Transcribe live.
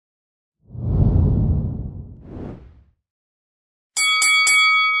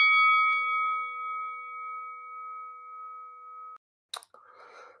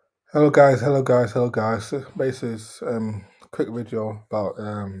Hello guys. So basically, it's quick video about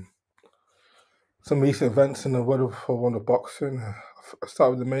some recent events in the world of boxing. I'll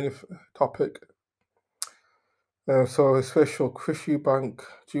start with the main topic. So his official Chris Eubank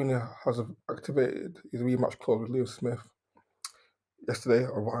Jr. has activated his rematch clause with Leo Smith yesterday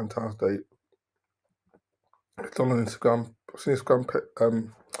on Valentine's Day. It's on an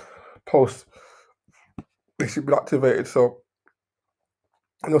Instagram post. It should be activated, so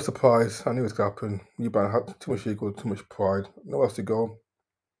no surprise. I knew it was going to happen. Eubank had too much ego, too much pride. Nowhere else to go.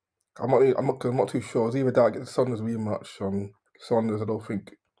 I'm not too sure. It's either that or get the Saunders rematch on Saunders. I don't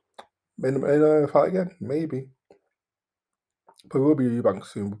think. May fight again? Maybe. But we will be Eubank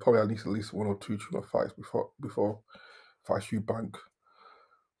soon. We'll probably at least one or two tuna fights before fights Eubank.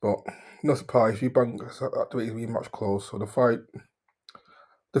 But no surprise, Eubank has activated rematch clause. So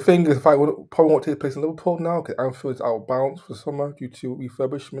the thing is, the fight probably won't take place in Liverpool now because Anfield is out of bounds for summer due to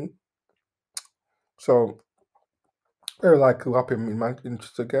refurbishment. So very likely will happen in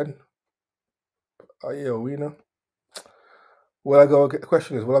Manchester again. Arena. Will I go? The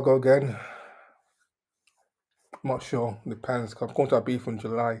question is, will I go again? I'm not sure. Depends. Cause I'm going to have beef in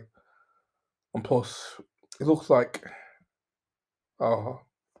July, and plus, it looks like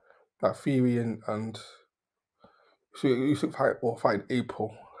that Fury and Usyk fight in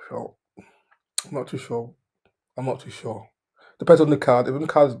April. So I'm not too sure. Depends on the card. If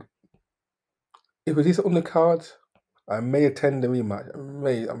it's on the card, I may attend the rematch.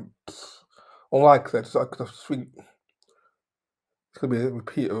 I'm unlikely. I just think it's gonna be a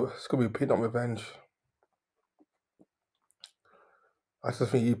repeat. It's gonna be a repeat, not revenge. I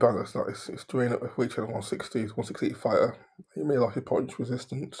just think Eubank it's doing it with reaching 160 fighter. He may have lost his punch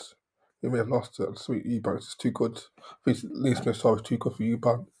resistance. He may have lost it. Sweet Eubank is too good. Lee Smith is too good for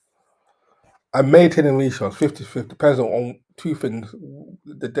Eubank. I may attend in reshots 50-50. Depends on two things.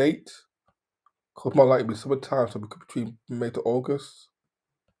 The date, because more likely summertime, so between May to August.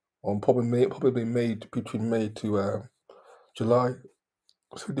 Or probably May between May to July.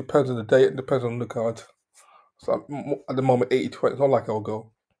 So it depends on the date, it depends on the card. So at the moment 80-20, it's not like I'll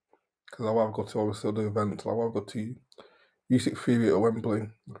go. Because I'll rather go to obviously other events. I'll rather go to Usyk Fury at Wembley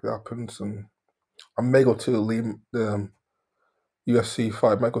if it happens, and I may go to the UFC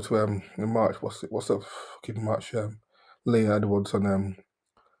fight. I might go to the match. What's the fucking match? Lee Edwards and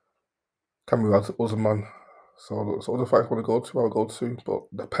Cameron Usman. So other fights I want to go to, I'll go to, but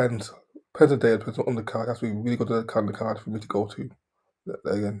depends. Depends on the day, depends on the card. It has to be really good on the card for me to go to.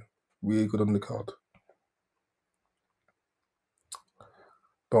 Again, really good on the card.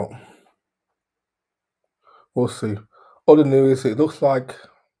 But we'll see. Other news, it looks like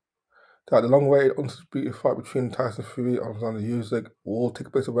that the long-awaited undisputed fight between Tyson Fury and Oleksandr Usyk will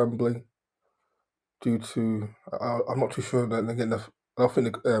take place at Wembley. Due to, I'm not too sure that they're getting I don't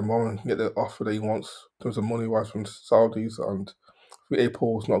think Warren can get the offer that he wants in terms of money-wise from Saudis, and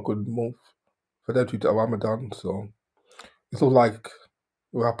April is not a good month for them due to Ramadan. So it looks like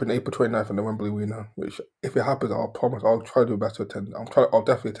it will happen April 29th in the Wembley Arena. Which, if it happens, I'll promise I'll try to do better to attend. I'll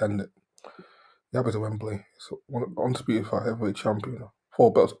definitely attend it. It happens at Wembley. It's one undisputed fight, heavyweight champion,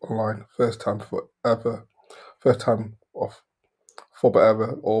 4 belts online, first time forever, first time of 4 belt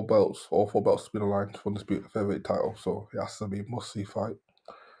ever, all 4 belts to be aligned for undisputed heavyweight title. So it has to be a must-see fight.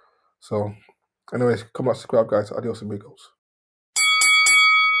 So, anyways, come back, subscribe, guys. Adios, amigos.